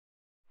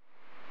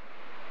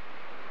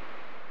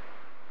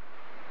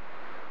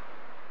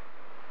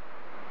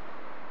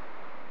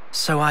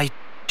so I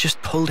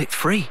just pulled it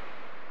free.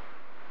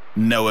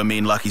 Noah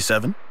mean Lucky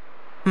 7?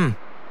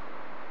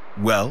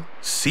 Well,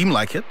 seem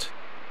like it.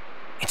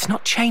 It's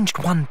not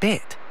changed one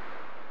bit.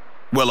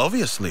 Well,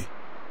 obviously.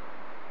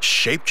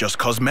 Shape just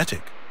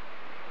cosmetic.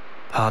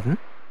 Pardon?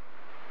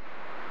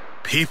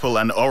 People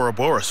and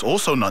Ouroboros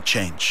also not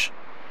change.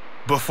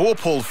 Before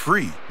pulled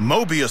free,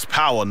 Mobius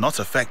power not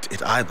affect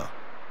it either.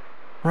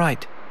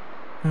 Right.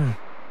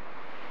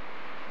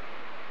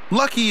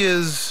 Lucky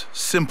is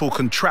simple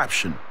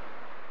contraption.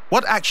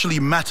 What actually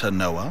matter,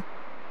 Noah?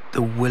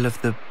 The will of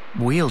the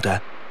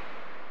wielder.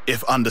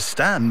 If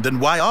understand, then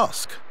why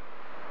ask?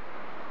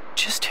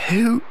 Just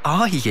who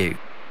are you?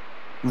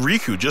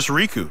 Riku, just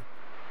Riku.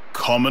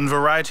 Common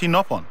variety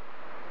Noppon.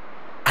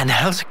 And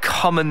how's a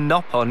common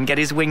Noppon get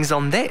his wings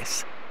on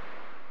this?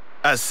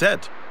 As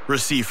said,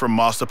 received from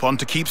Masterpon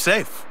to keep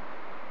safe.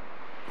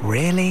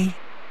 Really?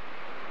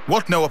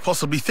 What Noah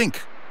possibly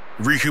think?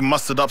 Riku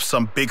mustered up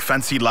some big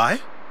fancy lie?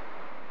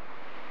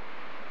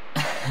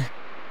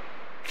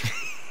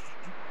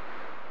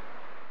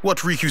 What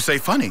Riku say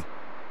funny?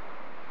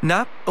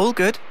 Nah, all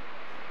good.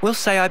 We'll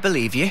say I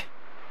believe you.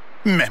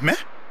 Meh?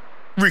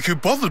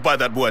 Riku bothered by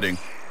that wording.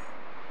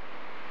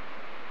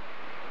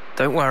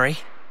 Don't worry.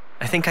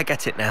 I think I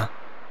get it now.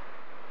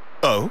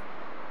 Oh?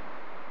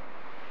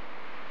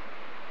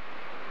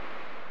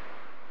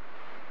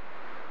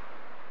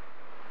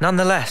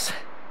 Nonetheless,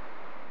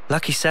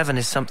 Lucky 7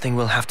 is something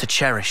we'll have to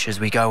cherish as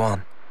we go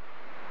on.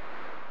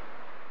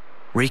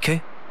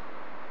 Riku,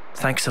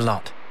 thanks a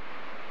lot.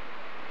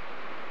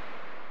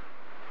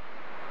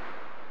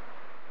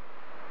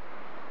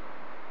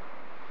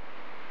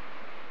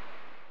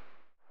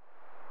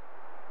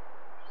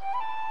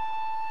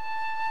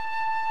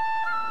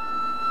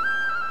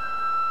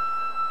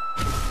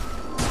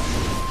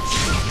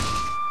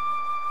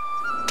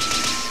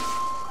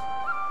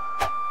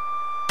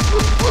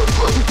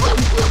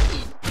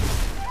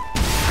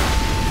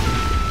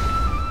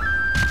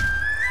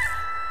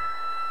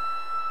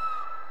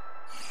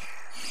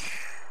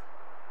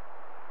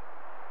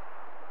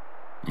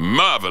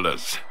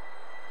 Marvelous!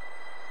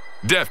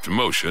 Deft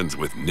motions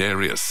with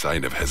nary a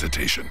sign of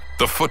hesitation.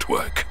 The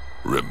footwork,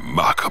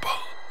 remarkable.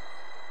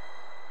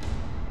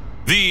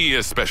 Thee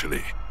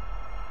especially.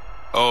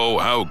 Oh,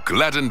 how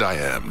gladdened I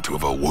am to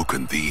have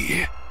awoken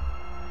thee.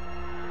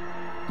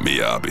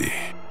 Miyabi,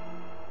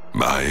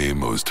 my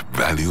most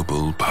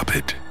valuable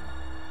puppet.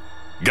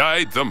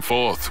 Guide them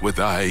forth with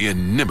thy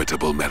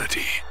inimitable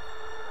melody.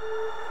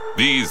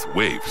 These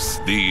waifs,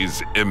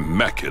 these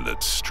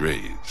immaculate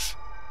strays.